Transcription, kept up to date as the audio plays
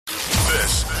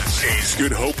This is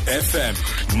Good Hope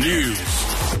FM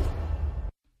News.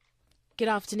 Good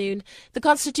afternoon. The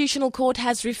Constitutional Court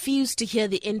has refused to hear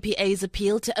the NPA's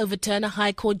appeal to overturn a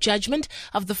High Court judgment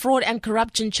of the fraud and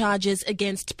corruption charges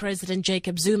against President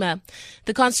Jacob Zuma.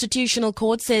 The Constitutional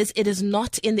Court says it is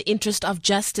not in the interest of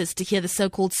justice to hear the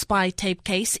so-called spy tape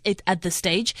case at this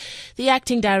stage. The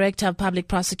acting director of public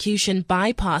prosecution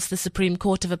bypassed the Supreme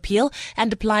Court of Appeal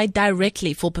and applied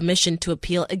directly for permission to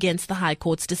appeal against the High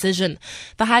Court's decision.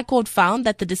 The High Court found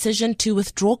that the decision to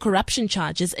withdraw corruption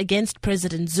charges against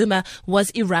President Zuma was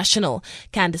irrational.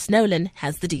 Candice Nolan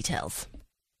has the details.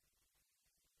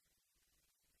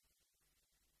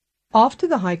 After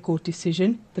the High Court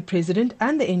decision, the President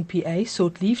and the NPA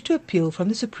sought leave to appeal from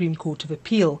the Supreme Court of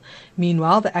Appeal.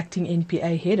 Meanwhile, the acting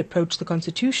NPA head approached the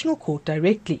Constitutional Court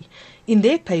directly. In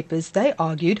their papers, they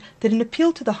argued that an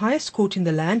appeal to the highest court in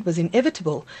the land was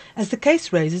inevitable, as the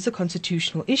case raises a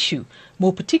constitutional issue,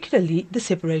 more particularly the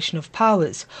separation of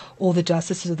powers. All the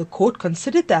justices of the court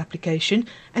considered the application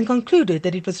and concluded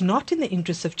that it was not in the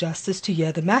interests of justice to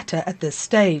hear the matter at this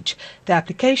stage. The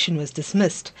application was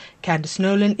dismissed. Candice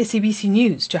Nolan, SABC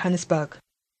News, Johannesburg.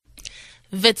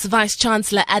 WIT's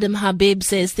Vice-Chancellor Adam Habib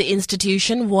says the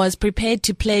institution was prepared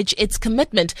to pledge its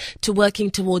commitment to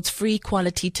working towards free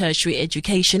quality tertiary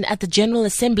education at the General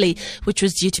Assembly, which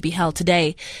was due to be held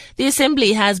today. The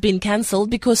Assembly has been cancelled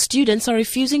because students are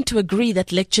refusing to agree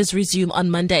that lectures resume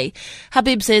on Monday.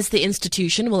 Habib says the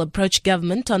institution will approach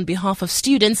government on behalf of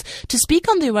students to speak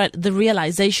on the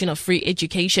realization of free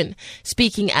education.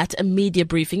 Speaking at a media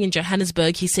briefing in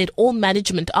Johannesburg, he said all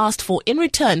management asked for in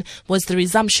return was the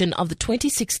resumption of the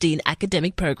 2016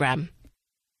 academic program.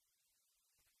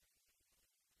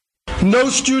 No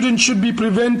student should be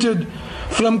prevented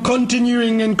from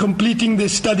continuing and completing their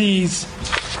studies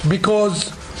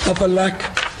because of a lack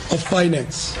of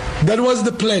finance. That was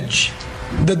the pledge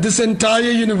that this entire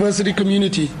university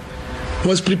community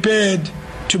was prepared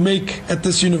to make at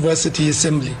this university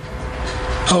assembly.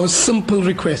 Our simple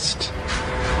request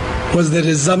was the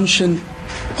resumption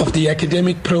of the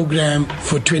academic program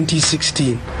for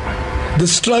 2016. The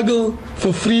struggle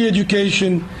for free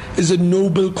education is a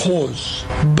noble cause,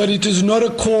 but it is not a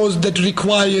cause that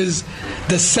requires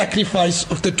the sacrifice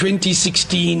of the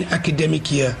 2016 academic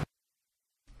year.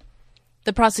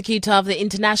 The prosecutor of the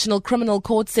International Criminal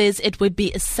Court says it would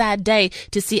be a sad day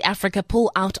to see Africa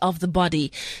pull out of the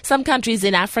body. Some countries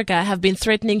in Africa have been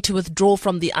threatening to withdraw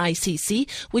from the ICC,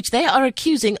 which they are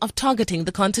accusing of targeting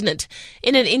the continent.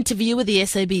 In an interview with the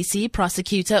SABC,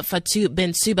 prosecutor Fatou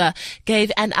Bensouda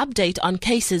gave an update on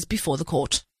cases before the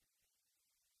court.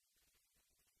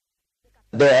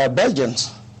 There are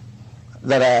Belgians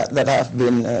that are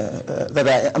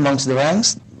amongst the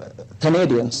ranks,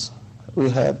 Canadians. We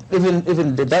have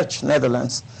even the Dutch,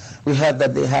 Netherlands. We have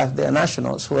that they have their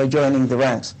nationals who are joining the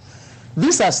ranks.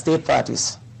 These are state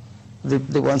parties,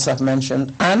 the ones I've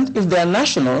mentioned. And if their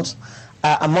nationals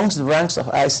are amongst the ranks of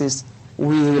ISIS,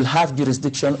 we will have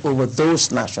jurisdiction over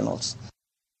those nationals.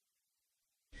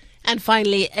 And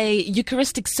finally, a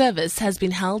Eucharistic service has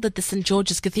been held at the St.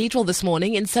 George's Cathedral this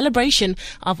morning in celebration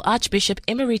of Archbishop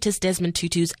Emeritus Desmond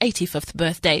Tutu's 85th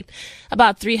birthday.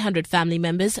 About 300 family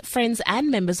members, friends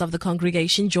and members of the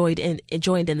congregation joined in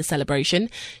the celebration.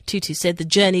 Tutu said the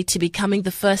journey to becoming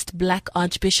the first black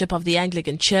Archbishop of the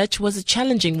Anglican Church was a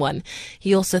challenging one.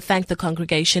 He also thanked the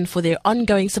congregation for their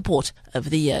ongoing support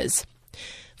over the years.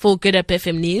 For Good Hope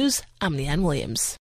FM News, I'm Leanne Williams.